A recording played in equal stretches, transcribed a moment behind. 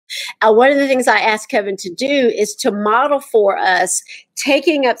one of the things I asked Kevin to do is to model for us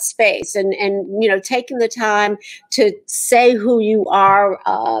taking up space and taking the time to say who you are,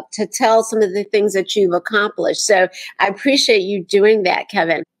 to tell some of the things that you've accomplished. So I appreciate you doing that,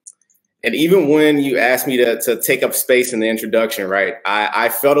 Kevin. And even when you asked me to take up space in the introduction, right, I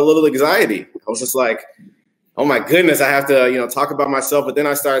felt a little anxiety. I was just like, oh my goodness, I have to, talk about myself. But then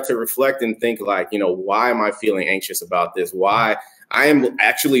I started to reflect and think like, why am I feeling anxious about this? Why I am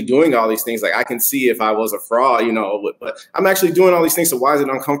actually doing all these things. Like I can see if I was a fraud, but I'm actually doing all these things. So why is it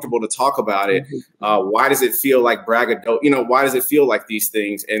uncomfortable to talk about it? Why does it feel like braggadocio? Why does it feel like these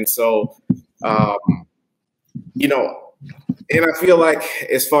things? And so, and I feel like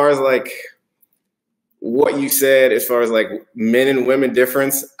as far as like what you said, as far as like men and women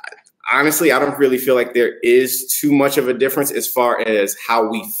difference, honestly, I don't really feel like there is too much of a difference as far as how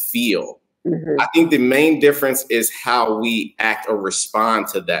we feel. I think the main difference is how we act or respond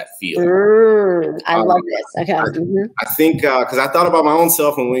to that feeling. I love this. Okay. I think because I thought about my own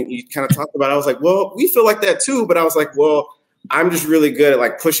self, and when you kind of talked about it, I was like, well, we feel like that too. But I was like, well, I'm just really good at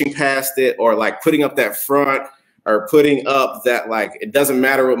like pushing past it, or like putting up that front, or putting up that like it doesn't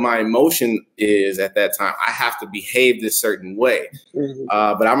matter what my emotion is at that time. I have to behave this certain way.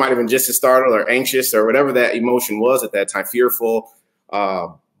 But I might have been just as startled or anxious or whatever that emotion was at that time, fearful.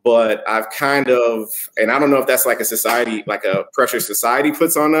 But I've kind of, and I don't know if that's like a society, like a pressure society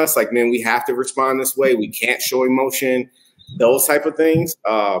puts on us, like, man, we have to respond this way. We can't show emotion, those type of things.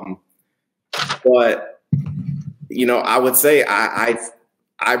 But, I would say I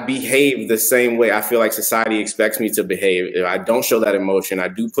behave the same way I feel like society expects me to behave. If I don't show that emotion, I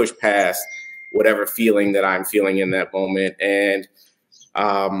do push past whatever feeling that I'm feeling in that moment. And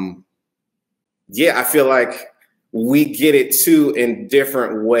I feel like we get it too in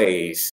different ways.